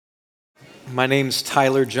My name's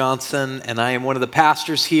Tyler Johnson, and I am one of the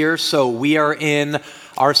pastors here. So we are in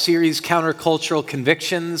our series, Countercultural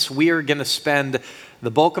Convictions. We are going to spend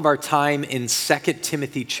the bulk of our time in 2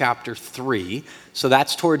 Timothy chapter 3. So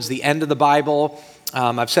that's towards the end of the Bible.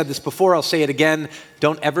 I've said this before, I'll say it again.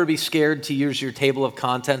 Don't ever be scared to use your table of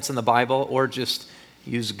contents in the Bible, or just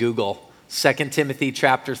use Google. 2 Timothy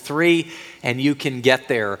chapter 3, and you can get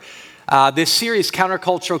there. This series,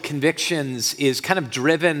 Countercultural Convictions, is kind of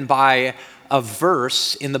driven by a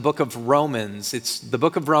verse in the book of Romans. It's the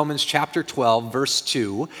book of Romans, chapter 12, verse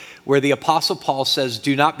 2, where the Apostle Paul says,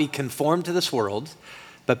 "Do not be conformed to this world,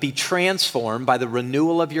 but be transformed by the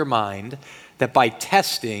renewal of your mind, that by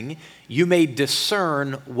testing you may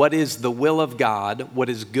discern what is the will of God, what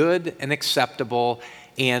is good and acceptable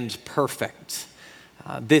and perfect."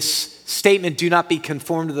 This statement, "do not be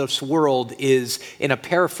conformed to this world," is, in a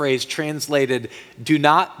paraphrase, translated, "do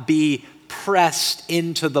not be pressed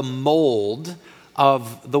into the mold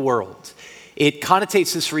of the world." It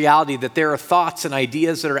connotates this reality that there are thoughts and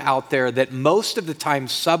ideas that are out there that most of the time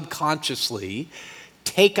subconsciously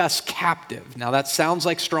take us captive. Now that sounds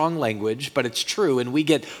like strong language, but it's true, and we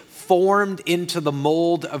get formed into the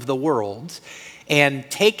mold of the world and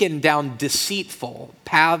taken down deceitful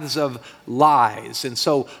paths of lies. And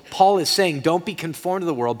so Paul is saying, don't be conformed to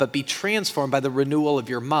the world, but be transformed by the renewal of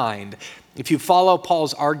your mind. If you follow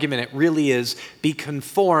Paul's argument, it really is be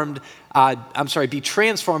transformed by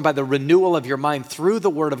the renewal of your mind through the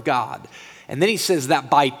Word of God. And then he says that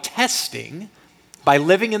by testing, by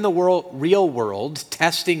living in the real world,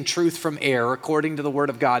 testing truth from error according to the Word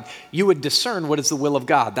of God, you would discern what is the will of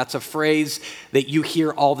God. That's a phrase that you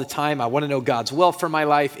hear all the time. I want to know God's will for my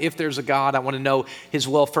life. If there's a God, I want to know His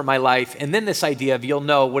will for my life. And then this idea of you'll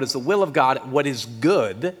know what is the will of God, what is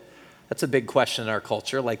good. That's a big question in our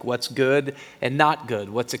culture, like what's good and not good,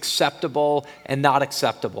 what's acceptable and not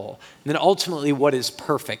acceptable, and then ultimately what is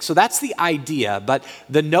perfect. So that's the idea, but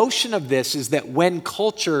the notion of this is that when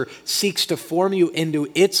culture seeks to form you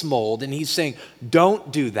into its mold, and he's saying,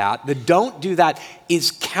 don't do that, the don't do that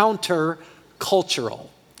is countercultural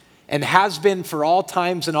and has been for all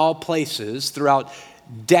times and all places throughout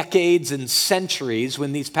decades and centuries.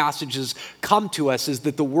 When these passages come to us, is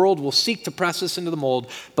that the world will seek to press us into the mold,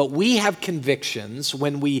 but we have convictions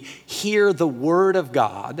when we hear the Word of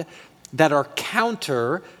God that are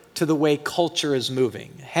counter to the way culture is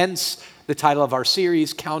moving. Hence the title of our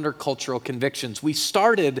series, Countercultural Convictions. We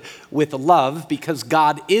started with love because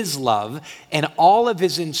God is love, and all of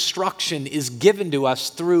His instruction is given to us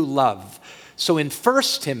through love. So in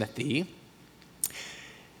 1 Timothy,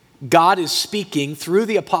 God is speaking through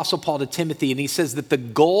the Apostle Paul to Timothy, and he says that the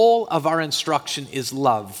goal of our instruction is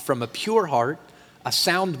love from a pure heart, a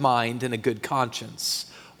sound mind, and a good conscience.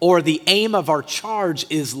 Or the aim of our charge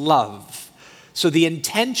is love. So the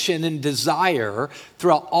intention and desire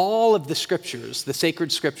throughout all of the scriptures, the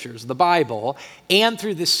sacred scriptures, the Bible, and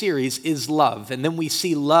through this series is love. And then we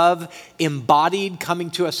see love embodied coming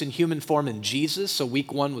to us in human form in Jesus. So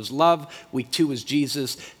week 1 was love, week 2 was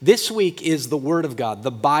Jesus. This week is the Word of God,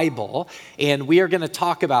 the Bible, and we are going to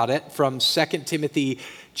talk about it from 2 Timothy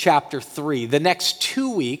chapter 3. The next 2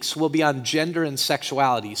 weeks will be on gender and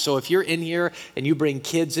sexuality. So if you're in here and you bring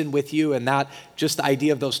kids in with you and that just the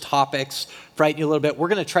idea of those topics frighten you a little bit, we're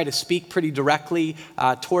going to try to speak pretty directly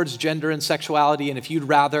towards gender and sexuality. And if you'd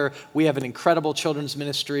rather, we have an incredible children's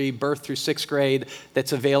ministry, birth through 6th grade,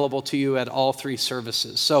 that's available to you at all 3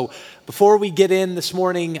 services. So before we get in this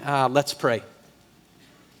morning, let's pray.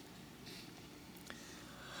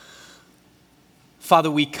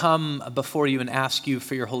 Father, we come before you and ask you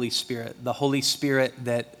for your Holy Spirit, the Holy Spirit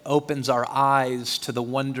that opens our eyes to the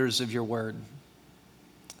wonders of your word.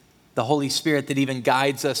 The Holy Spirit that even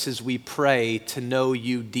guides us as we pray to know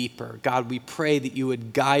you deeper. God, we pray that you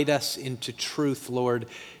would guide us into truth, Lord.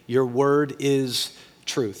 Your word is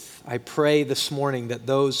truth. I pray this morning that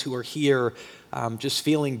those who are here just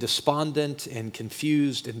feeling despondent and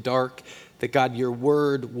confused and dark, that God, your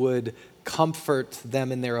word would comfort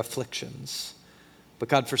them in their afflictions. But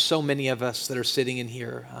God, for so many of us that are sitting in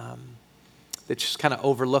here that just kind of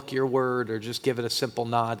overlook your word or just give it a simple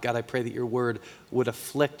nod, God, I pray that your word would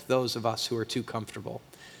afflict those of us who are too comfortable.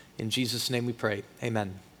 In Jesus' name we pray,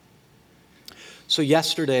 amen. So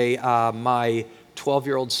yesterday, my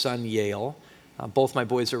 12-year-old son, Yale, both my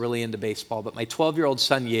boys are really into baseball, but my 12-year-old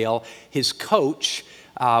son, Yale, his coach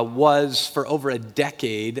was for over a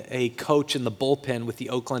decade a coach in the bullpen with the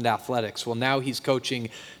Oakland Athletics. Well, now he's coaching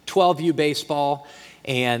 12U baseball,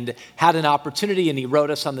 and had an opportunity, and he wrote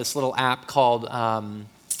us on this little app called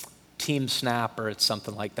Team Snap or it's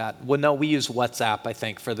something like that. Well, no, we use WhatsApp, I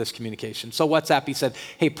think, for this communication. So WhatsApp, he said,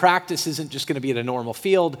 hey, practice isn't just going to be at a normal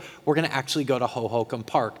field. We're going to actually go to Hohokam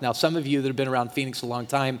Park. Now, some of you that have been around Phoenix a long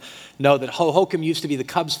time know that Hohokam used to be the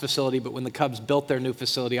Cubs facility, but when the Cubs built their new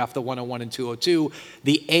facility off the 101 and 202,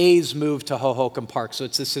 the A's moved to Hohokam Park. So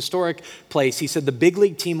it's this historic place. He said the big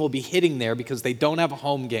league team will be hitting there because they don't have a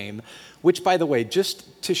home game, which, by the way,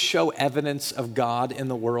 just to show evidence of God in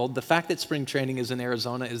the world, the fact that spring training is in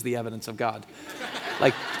Arizona is the evidence of God.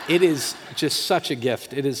 Like, it is just such a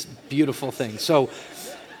gift. It is a beautiful thing. So,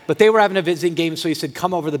 but they were having a visiting game, so he said,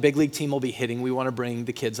 come over, the big league team will be hitting. We want to bring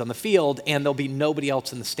the kids on the field, and there'll be nobody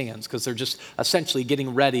else in the stands because they're just essentially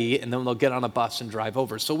getting ready, and then they'll get on a bus and drive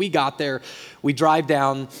over. So we got there. We drive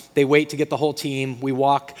down. They wait to get the whole team. We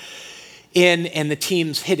walk in, and the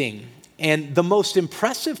team's hitting. And the most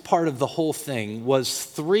impressive part of the whole thing was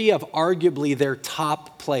three of arguably their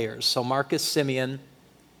top players. So Marcus Simeon,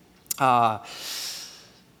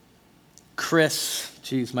 Chris,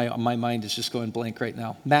 geez, my mind is just going blank right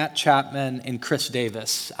now. Matt Chapman and Chris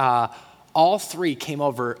Davis. All three came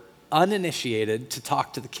over uninitiated to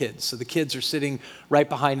talk to the kids. So the kids are sitting right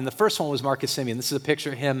behind. And the first one was Marcus Simeon. This is a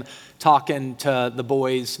picture of him talking to the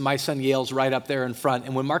boys. My son Yale's right up there in front.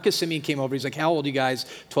 And when Marcus Simeon came over, he's like, how old are you guys?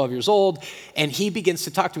 12 years old. And he begins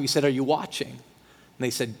to talk to me. He said, are you watching? And they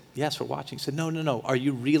said, yes, we're watching. He said, no. Are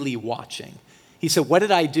you really watching? He said, what did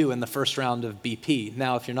I do in the first round of BP?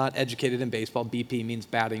 Now, if you're not educated in baseball, BP means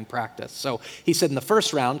batting practice. So he said in the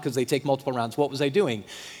first round, because they take multiple rounds, what was I doing?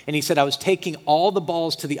 And he said, I was taking all the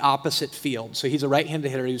balls to the opposite field. So he's a right-handed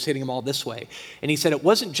hitter. He was hitting them all this way. And he said, it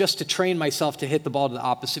wasn't just to train myself to hit the ball to the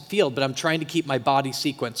opposite field, but I'm trying to keep my body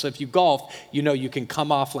sequenced. So if you golf, you know you can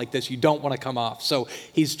come off like this. You don't want to come off. So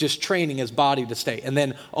he's just training his body to stay. And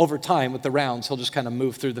then over time with the rounds, he'll just kind of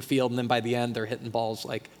move through the field. And then by the end, they're hitting balls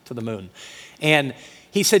like to the moon. And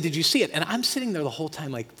he said, did you see it? And I'm sitting there the whole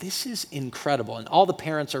time like, this is incredible. And all the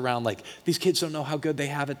parents are around like, these kids don't know how good they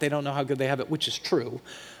have it. They don't know how good they have it, which is true.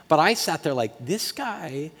 But I sat there like, this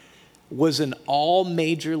guy was an all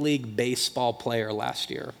Major League Baseball player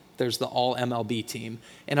last year. There's the all MLB team.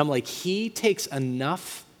 And I'm like, he takes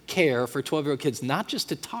enough care for 12-year-old kids, not just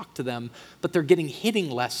to talk to them, but they're getting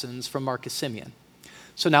hitting lessons from Marcus Simeon.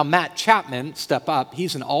 So now Matt Chapman, step up,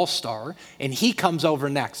 he's an all-star, and he comes over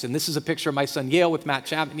next. And this is a picture of my son Yale with Matt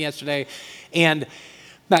Chapman yesterday. And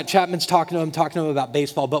Matt Chapman's talking to him about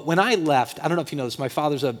baseball. But when I left, I don't know if you know this, my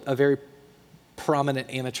father's a very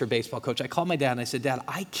prominent amateur baseball coach. I called my dad and I said, Dad,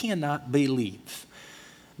 I cannot believe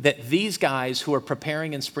that these guys who are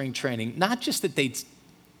preparing in spring training, not just that they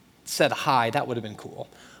said hi, that would have been cool,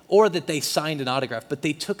 or that they signed an autograph, but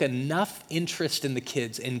they took enough interest in the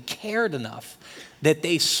kids and cared enough that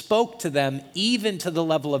they spoke to them even to the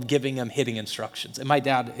level of giving them hitting instructions. And my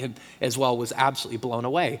dad as well was absolutely blown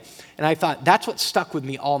away. And I thought, that's what stuck with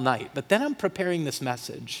me all night. But then I'm preparing this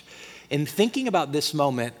message, and thinking about this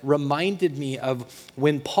moment reminded me of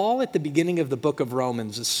when Paul at the beginning of the book of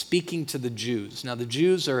Romans is speaking to the Jews. Now the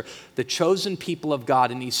Jews are the chosen people of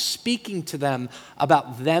God, and he's speaking to them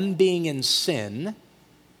about them being in sin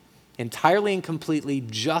entirely and completely,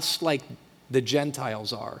 just like the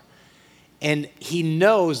Gentiles are. And he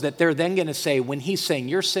knows that they're then going to say, when he's saying,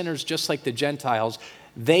 you're sinners just like the Gentiles,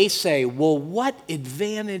 they say, well, what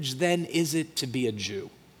advantage then is it to be a Jew?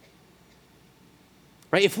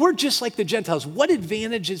 Right? If we're just like the Gentiles, what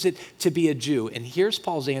advantage is it to be a Jew? And here's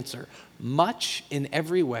Paul's answer. Much in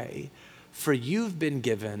every way, for you've been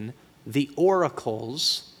given the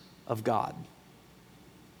oracles of God.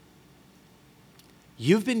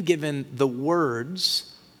 You've been given the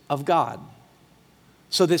words of God.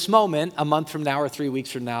 So this moment, a month from now or 3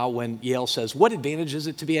 weeks from now, when Yale says, what advantage is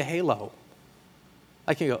it to be a halo?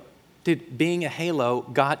 I can go, dude, being a halo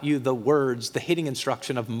got you the words, the hitting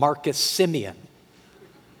instruction of Marcus Simeon.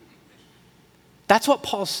 That's what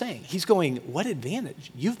Paul's saying. He's going, what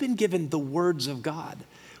advantage? You've been given the words of God.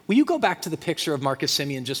 Will you go back to the picture of Marcus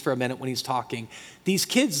Simeon just for a minute when he's talking? These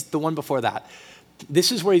kids, the one before that,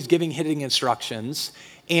 this is where he's giving hitting instructions.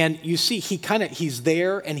 And you see, he's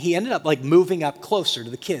there, and he ended up like moving up closer to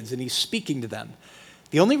the kids, and he's speaking to them.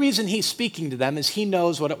 The only reason he's speaking to them is he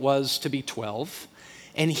knows what it was to be 12,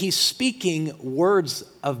 and he's speaking words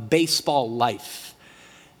of baseball life.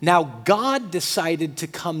 Now, God decided to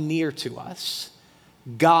come near to us.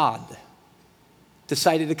 God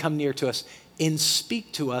decided to come near to us and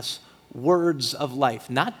speak to us words of life,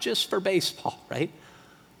 not just for baseball, right?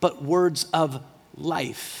 But words of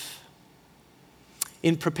life.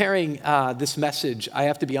 In preparing this message, I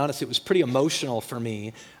have to be honest, it was pretty emotional for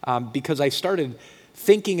me because I started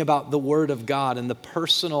thinking about the Word of God and the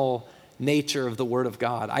personal nature of the Word of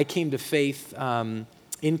God. I came to faith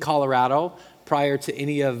in Colorado prior to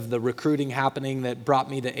any of the recruiting happening that brought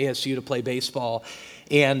me to ASU to play baseball.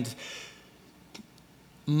 And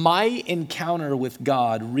my encounter with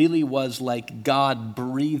God really was like God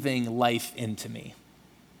breathing life into me.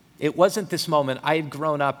 It wasn't this moment. I had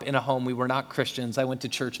grown up in a home, we were not Christians. I went to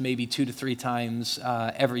church maybe 2 to 3 times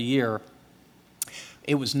every year.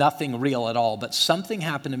 It was nothing real at all, but something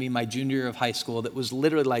happened to me my junior year of high school that was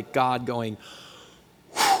literally like God going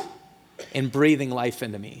and breathing life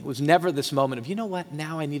into me. It was never this moment of, you know what,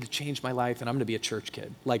 now I need to change my life and I'm going to be a church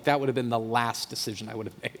kid. Like that would have been the last decision I would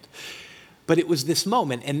have made. But it was this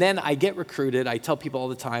moment, and then I get recruited. I tell people all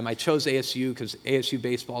the time, I chose ASU because ASU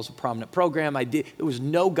baseball is a prominent program. There was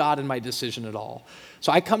no God in my decision at all.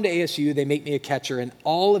 So I come to ASU, they make me a catcher, and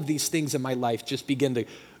all of these things in my life just begin to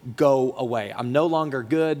go away. I'm no longer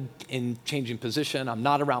good in changing position. I'm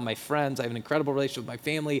not around my friends. I have an incredible relationship with my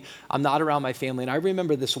family. I'm not around my family. And I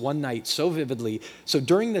remember this one night so vividly. So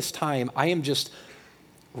during this time, I am just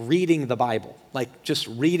reading the Bible, like just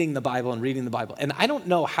reading the Bible and reading the Bible. And I don't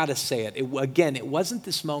know how to say it. It wasn't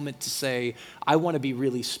this moment to say, I want to be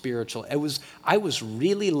really spiritual. I was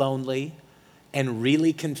really lonely and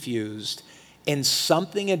really confused, and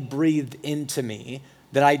something had breathed into me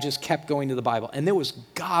that I just kept going to the Bible. And there was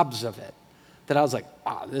gobs of it that I was like,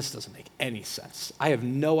 this doesn't make any sense. I have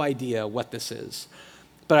no idea what this is.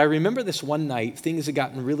 But I remember this one night, things had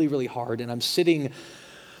gotten really, really hard, and I'm sitting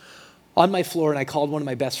on my floor, and I called one of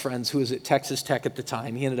my best friends who was at Texas Tech at the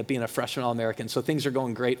time. He ended up being a freshman All-American, so things are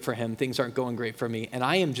going great for him. Things aren't going great for me, and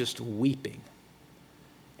I am just weeping.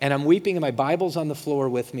 And I'm weeping, and my Bible's on the floor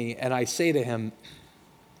with me, and I say to him,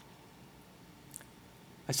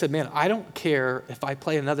 I said, man, I don't care if I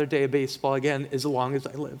play another day of baseball again as long as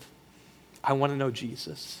I live. I want to know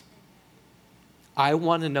Jesus. I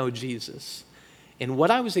want to know Jesus. And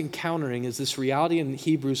what I was encountering is this reality in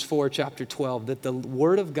Hebrews 4, chapter 12, that the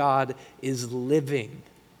Word of God is living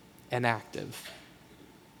and active.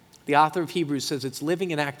 The author of Hebrews says it's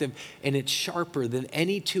living and active, and it's sharper than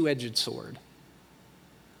any two-edged sword.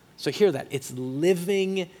 So hear that. It's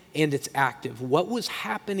living and it's active. What was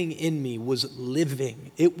happening in me was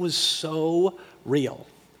living. It was so real.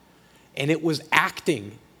 And it was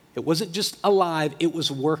acting. It wasn't just alive, it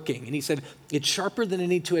was working. And he said, it's sharper than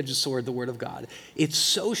any two-edged sword, the Word of God. It's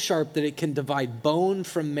so sharp that it can divide bone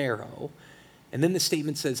from marrow. And then the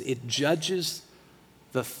statement says, it judges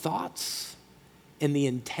the thoughts and the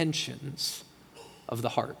intentions of the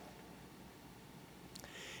heart.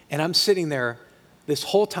 And I'm sitting there this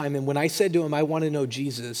whole time, and when I said to him, I want to know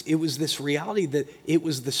Jesus, it was this reality that it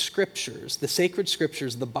was the scriptures, the sacred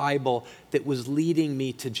scriptures, the Bible, that was leading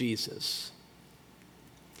me to Jesus.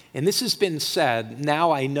 And this has been said,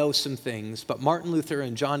 now I know some things, but Martin Luther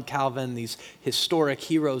and John Calvin, these historic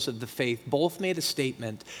heroes of the faith, both made a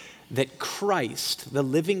statement that Christ, the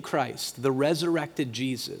living Christ, the resurrected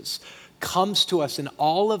Jesus, comes to us in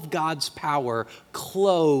all of God's power,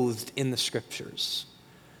 clothed in the scriptures.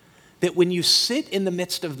 That when you sit in the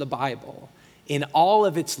midst of the Bible, in all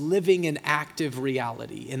of its living and active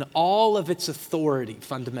reality, in all of its authority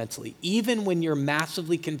fundamentally, even when you're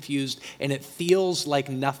massively confused and it feels like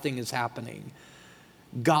nothing is happening,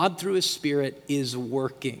 God through His Spirit is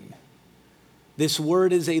working. This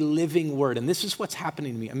word is a living word, and this is what's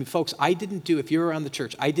happening to me. I mean, folks, if you're around the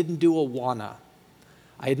church, I didn't do Awana.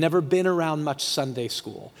 I had never been around much Sunday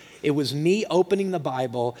school. It was me opening the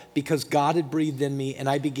Bible because God had breathed in me, and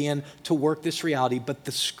I began to work this reality, but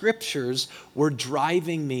the scriptures were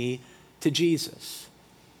driving me to Jesus.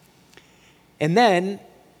 And then,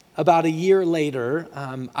 about a year later,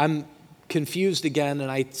 I'm confused again,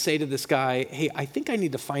 and I say to this guy, hey, I think I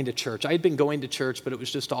need to find a church. I had been going to church, but it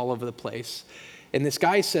was just all over the place. And this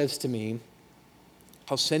guy says to me,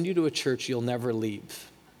 I'll send you to a church you'll never leave.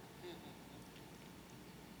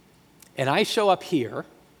 And I show up here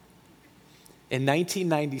in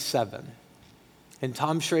 1997, and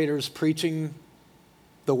Tom Schrader's preaching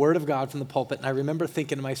the Word of God from the pulpit, and I remember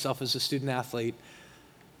thinking to myself as a student athlete,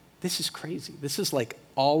 this is crazy. This is like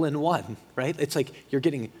all in one, right? It's like you're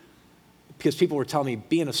getting, because people were telling me,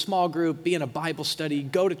 be in a small group, be in a Bible study,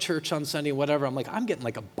 go to church on Sunday, whatever. I'm like, I'm getting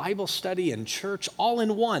like a Bible study and church all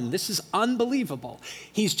in one. This is unbelievable.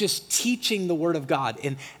 He's just teaching the Word of God.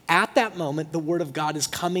 And at that moment, the Word of God is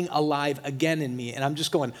coming alive again in me. And I'm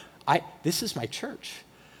just going, this is my church.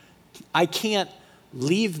 I can't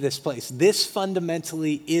leave this place. This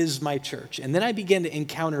fundamentally is my church. And then I began to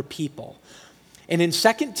encounter people. And in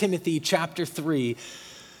 2 Timothy chapter 3,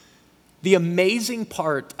 the amazing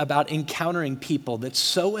part about encountering people that's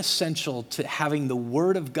so essential to having the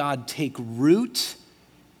Word of God take root,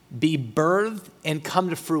 be birthed, and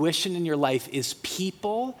come to fruition in your life is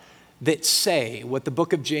people that say what the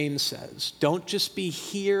book of James says. Don't just be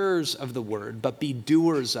hearers of the word, but be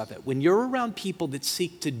doers of it. When you're around people that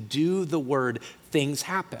seek to do the word, things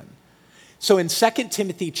happen. So in 2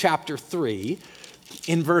 Timothy chapter 3,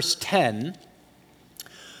 in verse 10,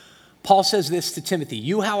 Paul says this to Timothy: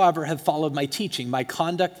 "You, however, have followed my teaching, my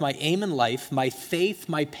conduct, my aim in life, my faith,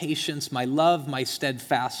 my patience, my love, my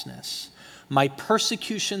steadfastness, my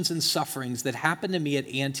persecutions and sufferings that happened to me at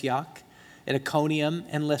Antioch, at Iconium,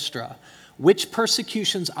 and Lystra, which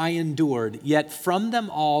persecutions I endured, yet from them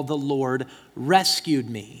all the Lord rescued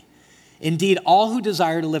me. Indeed, all who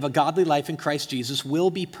desire to live a godly life in Christ Jesus will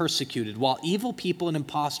be persecuted, while evil people and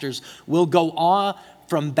impostors will go on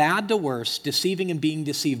from bad to worse, deceiving and being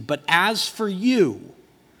deceived. But as for you,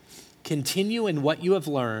 continue in what you have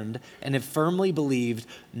learned and have firmly believed,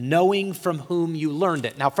 knowing from whom you learned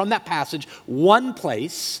it." Now, from that passage, one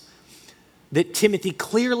place that Timothy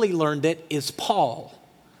clearly learned it is Paul.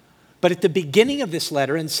 But at the beginning of this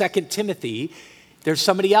letter in 2 Timothy, there's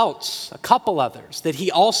somebody else, a couple others, that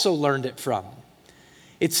he also learned it from.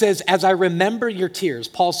 It says, "As I remember your tears,"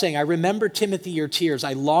 Paul's saying, "I remember, Timothy, your tears.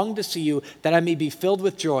 I long to see you, that I may be filled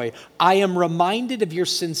with joy. I am reminded of your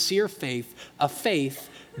sincere faith, a faith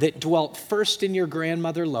that dwelt first in your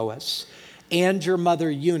grandmother Lois and your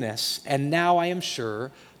mother Eunice, and now I am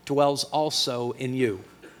sure dwells also in you."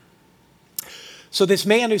 So this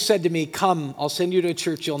man who said to me, "Come, I'll send you to a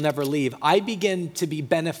church you'll never leave," I begin to be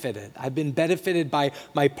benefited. I've been benefited by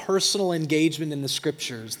my personal engagement in the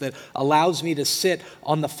scriptures that allows me to sit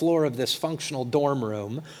on the floor of this functional dorm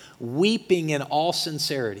room, weeping in all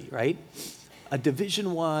sincerity, right? A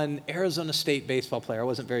Division I Arizona State baseball player. I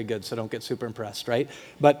wasn't very good, so don't get super impressed, right?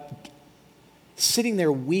 But sitting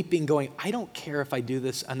there weeping, going, I don't care if I do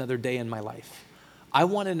this another day in my life. I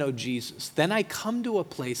want to know Jesus. Then I come to a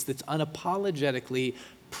place that's unapologetically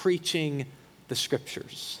preaching the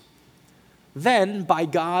scriptures. Then, by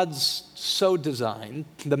God's so design,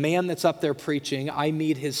 the man that's up there preaching, I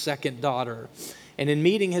meet his second daughter. And in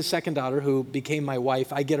meeting his second daughter, who became my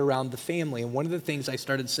wife, I get around the family. And one of the things I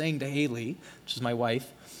started saying to Haley, which is my wife,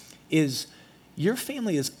 is, your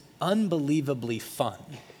family is unbelievably fun.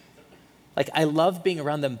 Like, I love being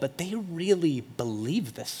around them, but they really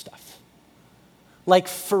believe this stuff. Like,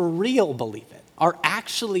 for real believe it, are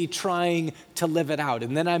actually trying to live it out.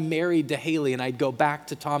 And then I'm married to Haley, and I'd go back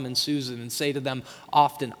to Tom and Susan and say to them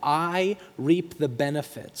often, I reap the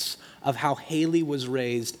benefits of how Haley was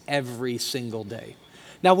raised every single day.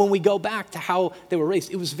 Now, when we go back to how they were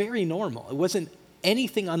raised, it was very normal. It wasn't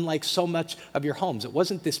anything unlike so much of your homes. It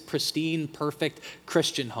wasn't this pristine, perfect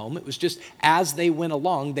Christian home. It was just as they went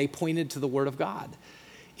along, they pointed to the Word of God.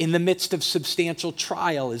 In the midst of substantial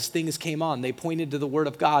trial, as things came on, they pointed to the Word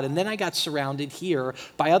of God. And then I got surrounded here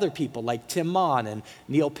by other people like Tim Mon and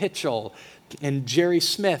Neil Pitchell and Jerry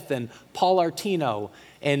Smith and Paul Artino,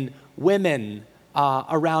 and women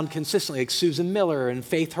around consistently, like Susan Miller and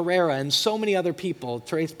Faith Herrera and so many other people,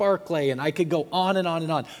 Trace Barclay, and I could go on and on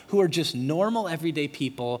and on, who are just normal, everyday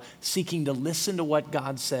people seeking to listen to what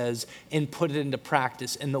God says and put it into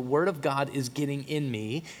practice. And the Word of God is getting in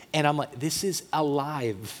me, and I'm like, this is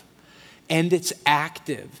alive, and it's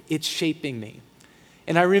active. It's shaping me.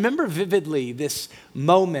 And I remember vividly this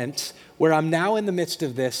moment where I'm now in the midst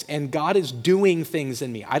of this and God is doing things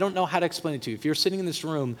in me. I don't know how to explain it to you. If you're sitting in this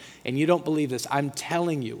room and you don't believe this, I'm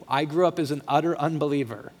telling you, I grew up as an utter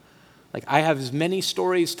unbeliever. Like, I have as many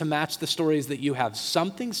stories to match the stories that you have.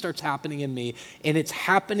 Something starts happening in me, and it's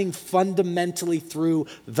happening fundamentally through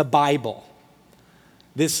the Bible,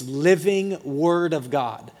 this living Word of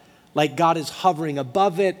God. Like, God is hovering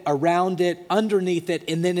above it, around it, underneath it,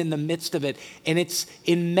 and then in the midst of it. And it's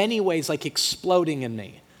in many ways like exploding in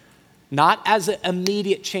me. Not as an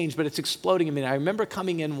immediate change, but it's exploding in me. I remember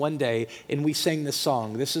coming in one day and we sang this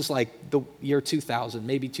song. This is like the year 2000,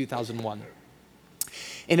 maybe 2001.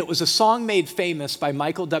 And it was a song made famous by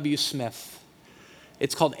Michael W. Smith.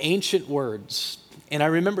 It's called Ancient Words. And I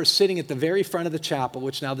remember sitting at the very front of the chapel,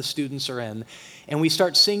 which now the students are in, and we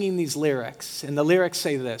start singing these lyrics. And the lyrics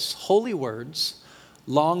say this: holy words,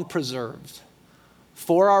 long preserved,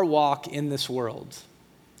 for our walk in this world.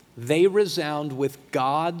 They resound with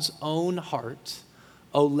God's own heart.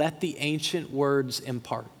 Oh, let the ancient words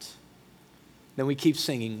impart. Then we keep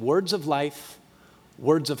singing, words of life,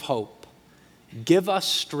 words of hope. Give us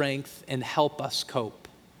strength and help us cope.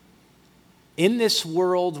 In this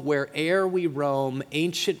world where'er we roam,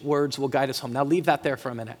 ancient words will guide us home. Now leave that there for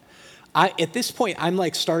a minute. At this point, I'm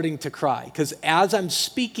like starting to cry, because as I'm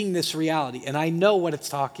speaking this reality, and I know what it's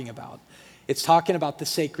talking about, it's talking about the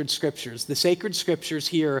sacred scriptures. The sacred scriptures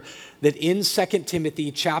here that in 2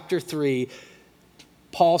 Timothy chapter 3,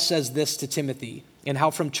 Paul says this to Timothy: and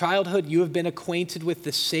how from childhood you have been acquainted with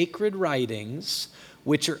the sacred writings,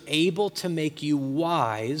 which are able to make you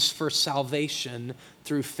wise for salvation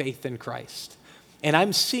through faith in Christ. And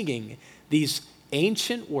I'm singing these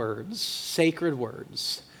ancient words, sacred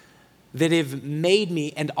words, that have made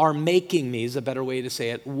me and are making me, is a better way to say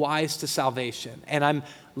it, wise to salvation. And I'm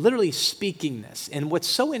literally speaking this. And what's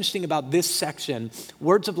so interesting about this section,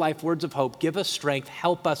 words of life, words of hope, give us strength,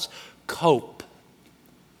 help us cope.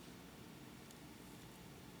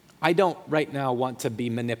 I don't right now want to be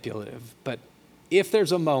manipulative, but if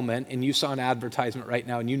there's a moment and you saw an advertisement right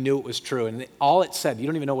now and you knew it was true and all it said, you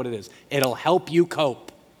don't even know what it is, it'll help you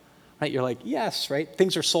cope, right? You're like, yes, right?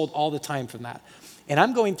 Things are sold all the time from that. And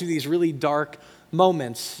I'm going through these really dark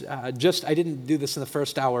moments. I didn't do this in the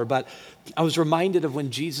first hour, but I was reminded of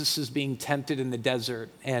when Jesus is being tempted in the desert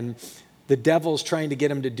and the devil's trying to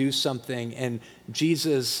get him to do something and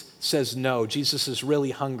Jesus says no. Jesus is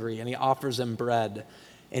really hungry and he offers him bread.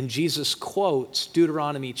 And Jesus quotes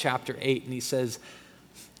Deuteronomy chapter 8 and he says,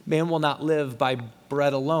 man will not live by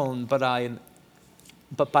bread alone, but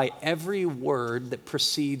by every word that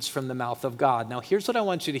proceeds from the mouth of God. Now, here's what I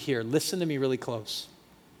want you to hear. Listen to me really close.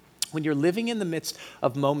 When you're living in the midst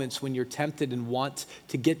of moments when you're tempted and want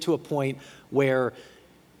to get to a point where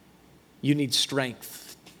you need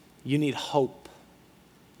strength, you need hope,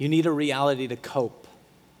 you need a reality to cope.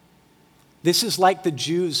 This is like the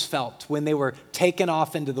Jews felt when they were taken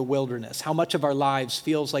off into the wilderness. How much of our lives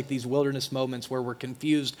feels like these wilderness moments where we're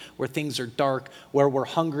confused, where things are dark, where we're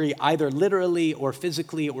hungry, either literally or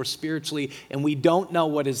physically or spiritually, and we don't know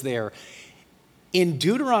what is there. In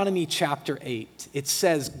Deuteronomy chapter 8, it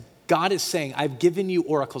says, God is saying, I've given you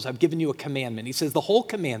oracles, I've given you a commandment. He says, the whole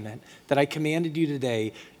commandment that I commanded you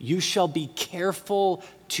today, you shall be careful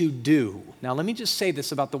to do. Now, let me just say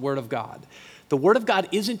this about the Word of God. The Word of God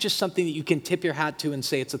isn't just something that you can tip your hat to and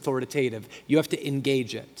say it's authoritative. You have to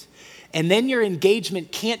engage it. And then your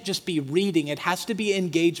engagement can't just be reading. It has to be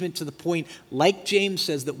engagement to the point, like James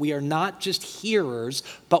says, that we are not just hearers,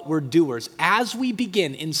 but we're doers. As we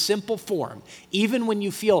begin in simple form, even when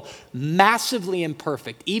you feel massively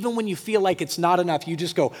imperfect, even when you feel like it's not enough, you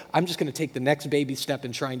just go, I'm just going to take the next baby step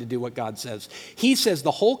in trying to do what God says. He says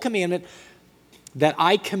the whole commandment that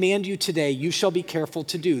I command you today, you shall be careful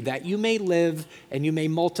to do, that you may live and you may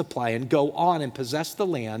multiply and go on and possess the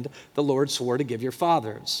land the Lord swore to give your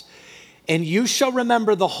fathers. And you shall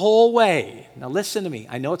remember the whole way. Now listen to me.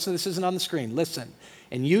 I know this isn't on the screen. Listen.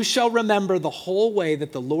 And you shall remember the whole way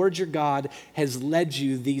that the Lord your God has led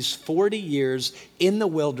you these 40 years in the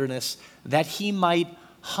wilderness, that he might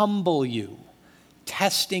humble you,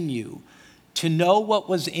 testing you, to know what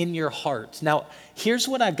was in your heart. Now, here's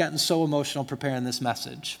what I've gotten so emotional preparing this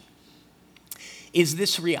message. Is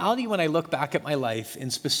this reality when I look back at my life,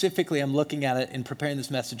 and specifically I'm looking at it in preparing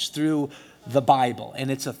this message through the Bible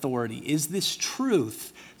and its authority, is this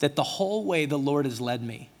truth that the whole way the Lord has led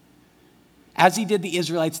me, as he did the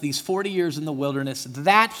Israelites these 40 years in the wilderness,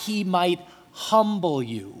 that he might humble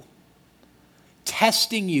you,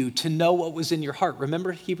 testing you to know what was in your heart.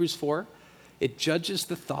 Remember Hebrews 4? It judges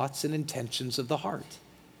the thoughts and intentions of the heart.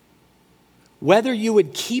 Whether you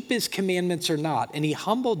would keep his commandments or not, and he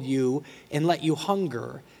humbled you and let you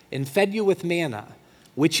hunger and fed you with manna,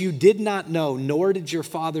 which you did not know, nor did your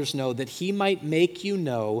fathers know, that he might make you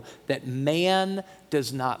know that man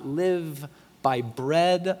does not live by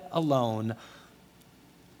bread alone,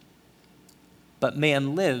 but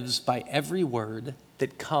man lives by every word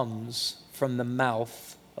that comes from the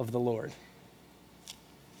mouth of the Lord.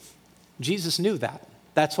 Jesus knew that.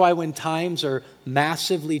 That's why when times are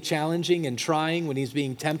massively challenging and trying, when he's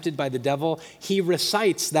being tempted by the devil, he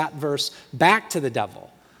recites that verse back to the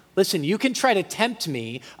devil. Listen, you can try to tempt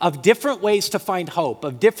me of different ways to find hope,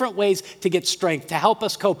 of different ways to get strength, to help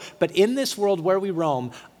us cope. But in this world where we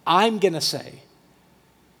roam, I'm going to say,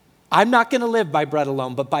 I'm not going to live by bread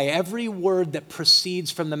alone, but by every word that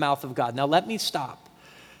proceeds from the mouth of God. Now let me stop.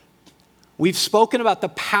 We've spoken about the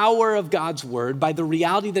power of God's word by the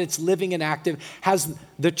reality that it's living and active, has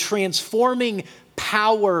the transforming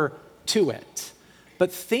power to it.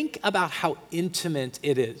 But think about how intimate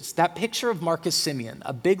it is. That picture of Marcus Simeon,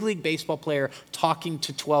 a big league baseball player talking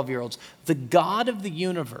to 12-year-olds, the God of the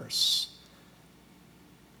universe.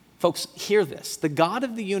 Folks, hear this. The God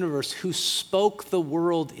of the universe who spoke the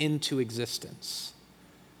world into existence.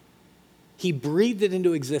 He breathed it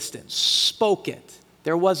into existence, spoke it.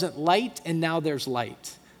 There wasn't light, and now there's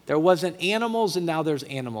light. There wasn't animals, and now there's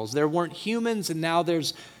animals. There weren't humans, and now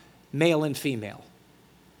there's male and female.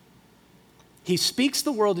 He speaks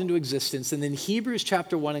the world into existence, and then Hebrews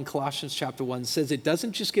chapter 1 and Colossians chapter 1 says it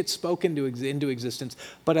doesn't just get spoken into existence,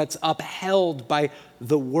 but it's upheld by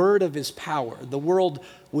the word of his power. The world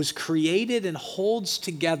was created and holds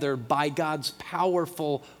together by God's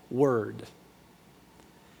powerful word.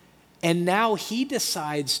 And now he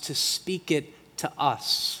decides to speak it to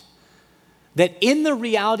us. That in the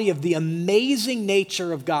reality of the amazing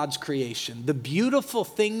nature of God's creation, the beautiful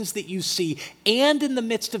things that you see, and in the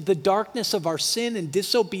midst of the darkness of our sin and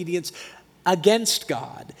disobedience against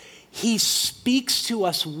God, he speaks to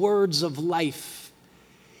us words of life.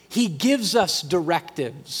 He gives us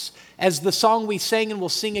directives. As the song we sang and will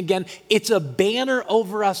sing again, it's a banner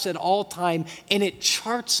over us at all time, and it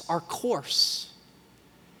charts our course.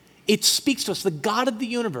 It speaks to us. The God of the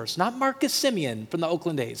universe, not Marcus Simeon from the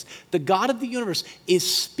Oakland A's, the God of the universe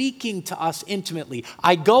is speaking to us intimately.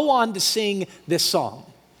 I go on to sing this song.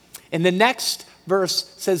 And the next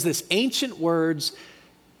verse says this, ancient words,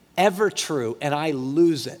 ever true, and I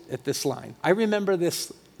lose it at this line. I remember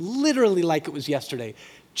this literally like it was yesterday,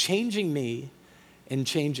 changing me and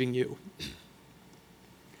changing you.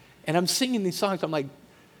 And I'm singing these songs, I'm like,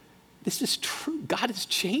 this is true. God is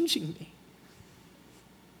changing me.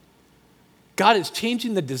 God is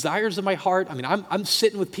changing the desires of my heart. I mean, I'm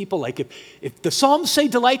sitting with people like, if the Psalms say,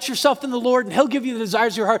 delight yourself in the Lord and he'll give you the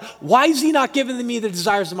desires of your heart, why is he not giving me the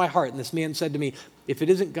desires of my heart? And this man said to me, if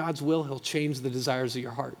it isn't God's will, he'll change the desires of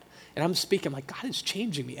your heart. And I'm speaking, I'm like, God is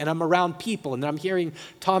changing me. And I'm around people, and I'm hearing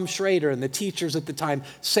Tom Schrader and the teachers at the time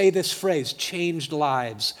say this phrase, changed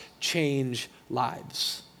lives, change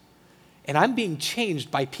lives. And I'm being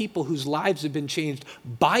changed by people whose lives have been changed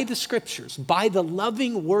by the scriptures, by the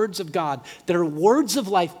loving words of God that are words of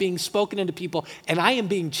life being spoken into people, and I am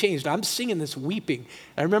being changed. I'm singing this weeping.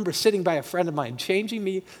 I remember sitting by a friend of mine, changing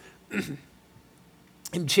me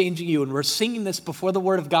and changing you, and we're singing this before the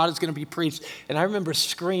word of God is going to be preached, and I remember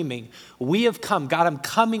screaming, we have come. God, I'm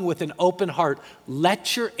coming with an open heart.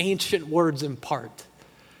 Let your ancient words impart,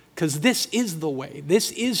 because this is the way.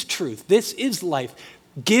 This is truth. This is life.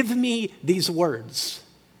 Give me these words.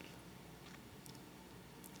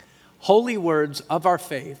 Holy words of our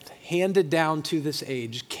faith, handed down to this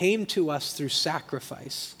age, came to us through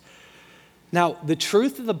sacrifice. Now, the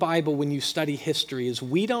truth of the Bible when you study history is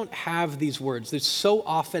we don't have these words. There's so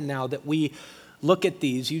often now that we look at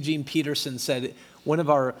these. Eugene Peterson said one of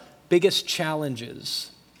our biggest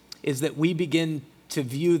challenges is that we begin to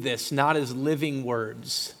view this not as living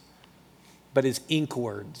words, but as ink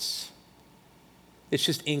words. It's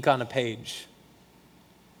just ink on a page.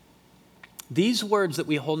 These words that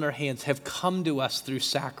we hold in our hands have come to us through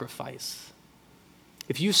sacrifice.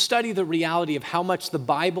 If you study the reality of how much the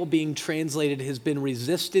Bible being translated has been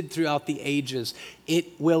resisted throughout the ages,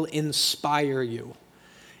 it will inspire you.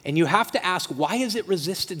 And you have to ask, why is it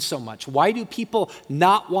resisted so much? Why do people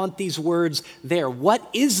not want these words there? What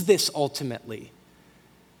is this ultimately?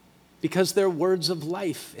 Because they're words of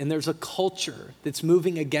life, and there's a culture that's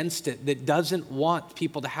moving against it that doesn't want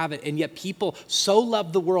people to have it. And yet people so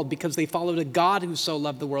love the world because they followed a God who so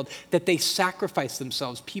loved the world that they sacrifice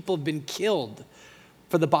themselves. People have been killed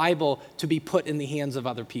for the Bible to be put in the hands of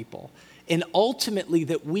other people. And ultimately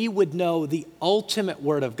that we would know the ultimate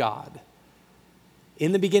word of God.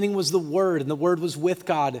 In the beginning was the Word, and the Word was with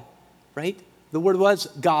God, right? The Word was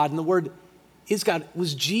God, and the Word is God. It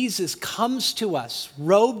was Jesus comes to us,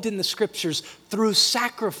 robed in the scriptures through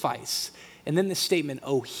sacrifice. And then the statement,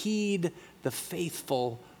 oh, heed the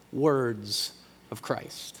faithful words of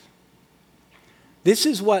Christ. This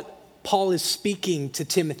is what Paul is speaking to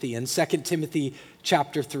Timothy in 2 Timothy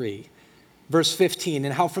chapter 3, verse 15,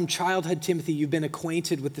 and how from childhood, Timothy, you've been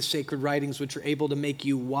acquainted with the sacred writings which are able to make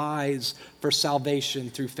you wise for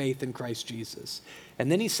salvation through faith in Christ Jesus.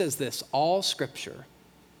 And then he says this, all scripture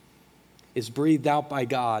is breathed out by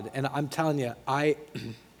God. And I'm telling you, I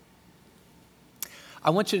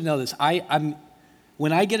want you to know this.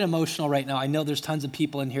 When I get emotional right now, I know there's tons of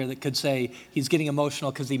people in here that could say he's getting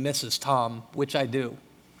emotional because he misses Tom, which I do.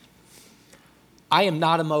 I am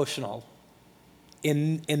not emotional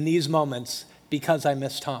in these moments because I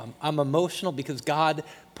miss Tom. I'm emotional because God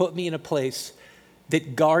put me in a place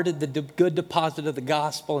that guarded the good deposit of the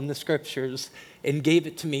gospel in the scriptures and gave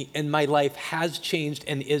it to me, and my life has changed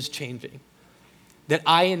and is changing. That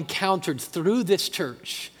I encountered through this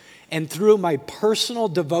church and through my personal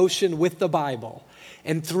devotion with the Bible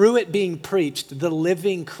and through it being preached, the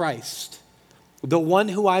living Christ, the one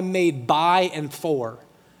who I'm made by and for.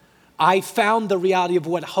 I found the reality of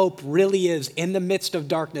what hope really is in the midst of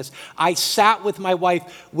darkness. I sat with my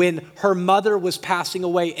wife when her mother was passing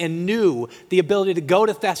away and knew the ability to go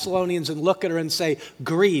to Thessalonians and look at her and say,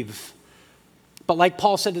 grieve. But like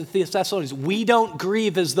Paul said to the Thessalonians, we don't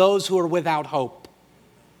grieve as those who are without hope.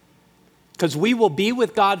 Because we will be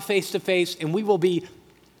with God face to face, and we will be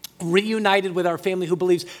reunited with our family who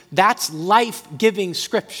believes. That's life-giving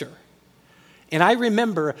scripture. And I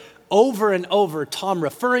remember over and over Tom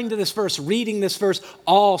referring to this verse, reading this verse,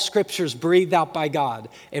 all scriptures breathed out by God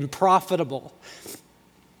and profitable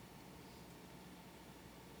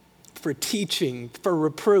for teaching, for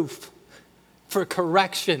reproof, for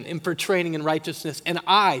correction, and for training in righteousness. And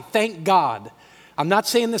I, thank God, I'm not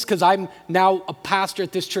saying this because I'm now a pastor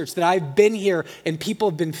at this church, that I've been here and people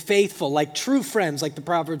have been faithful, like true friends, like the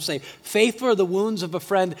Proverbs say, faithful are the wounds of a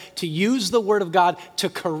friend, to use the word of God to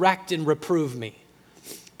correct and reprove me.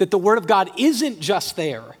 That the word of God isn't just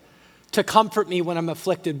there to comfort me when I'm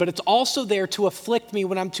afflicted, but it's also there to afflict me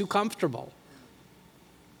when I'm too comfortable.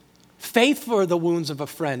 Faithful are the wounds of a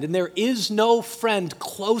friend, and there is no friend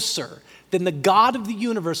closer than the God of the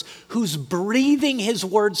universe who's breathing his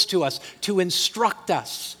words to us, to instruct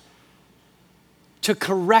us, to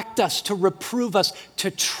correct us, to reprove us, to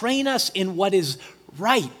train us in what is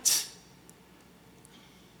right.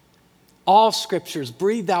 All scriptures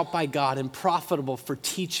breathed out by God and profitable for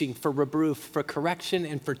teaching, for reproof, for correction,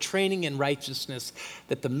 and for training in righteousness,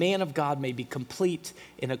 that the man of God may be complete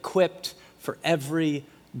and equipped for every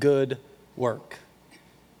good work.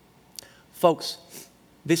 Folks,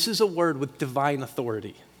 this is a word with divine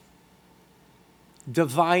authority.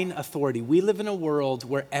 Divine authority. We live in a world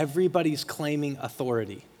where everybody's claiming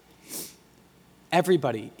authority.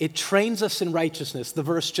 Everybody. It trains us in righteousness, the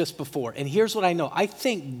verse just before. And here's what I know. I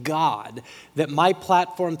thank God that my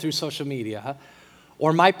platform through social media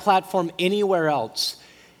or my platform anywhere else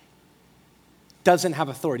doesn't have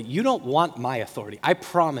authority. You don't want my authority. I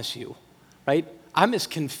promise you, right? I'm as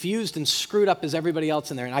confused and screwed up as everybody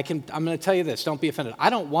else in there. And I'm going to tell you this, don't be offended. I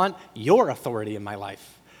don't want your authority in my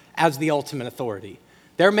life as the ultimate authority.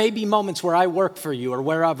 There may be moments where I work for you or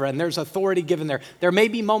wherever, and there's authority given there. There may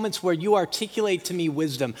be moments where you articulate to me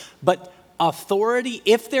wisdom, but authority,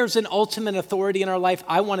 if there's an ultimate authority in our life,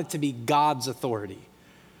 I want it to be God's authority.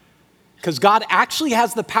 Because God actually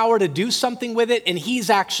has the power to do something with it, and he's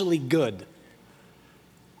actually good.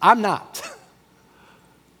 I'm not.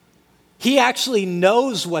 He actually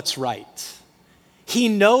knows what's right. He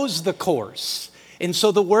knows the course. And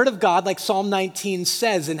so the word of God, like Psalm 19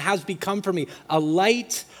 says, and has become for me a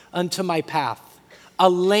light unto my path, a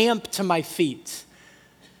lamp to my feet.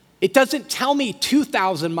 It doesn't tell me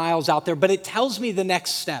 2,000 miles out there, but it tells me the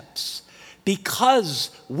next steps. Because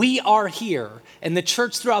we are here, and the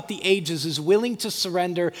church throughout the ages is willing to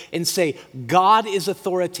surrender and say, God is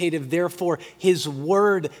authoritative, therefore his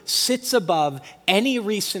word sits above any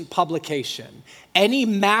recent publication, any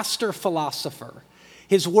master philosopher.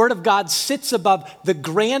 His word of God sits above the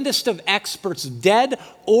grandest of experts, dead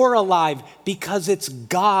or alive, because it's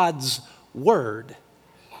God's word.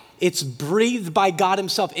 It's breathed by God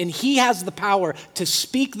himself, and he has the power to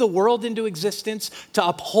speak the world into existence, to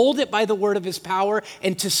uphold it by the word of his power,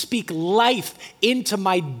 and to speak life into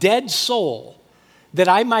my dead soul, that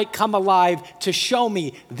I might come alive to show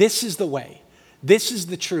me this is the way, this is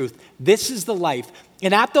the truth, this is the life.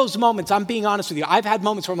 And at those moments, I'm being honest with you, I've had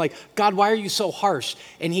moments where I'm like, God, why are you so harsh?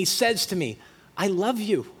 And he says to me, I love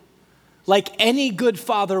you. Like any good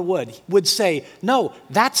father would say, no,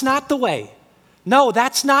 that's not the way. No,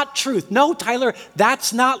 that's not truth. No, Tyler,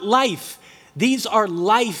 that's not life. These are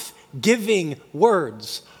life-giving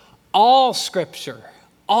words. All scripture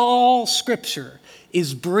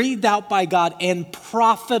is breathed out by God and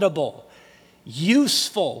profitable,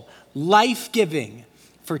 useful, life-giving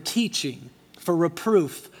for teaching, for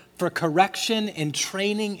reproof, for correction and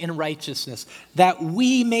training in righteousness, that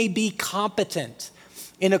we may be competent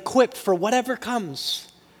and equipped for whatever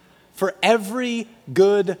comes, for every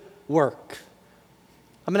good work.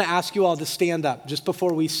 I'm going to ask you all to stand up just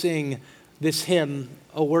before we sing this hymn,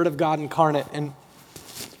 A Word of God Incarnate. And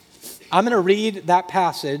I'm going to read that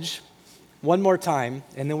passage one more time,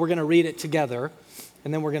 and then we're going to read it together,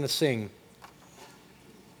 and then we're going to sing.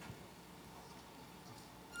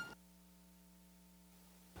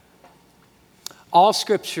 All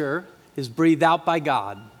scripture is breathed out by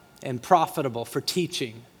God and profitable for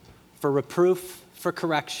teaching, for reproof, for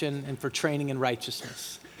correction, and for training in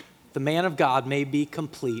righteousness. The man of God may be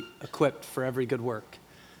complete, equipped for every good work.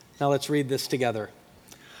 Now let's read this together.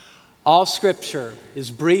 All scripture is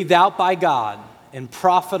breathed out by God and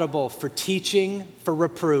profitable for teaching, for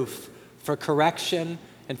reproof, for correction,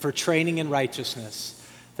 and for training in righteousness,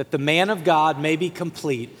 that the man of God may be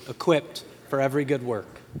complete, equipped for every good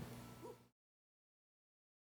work.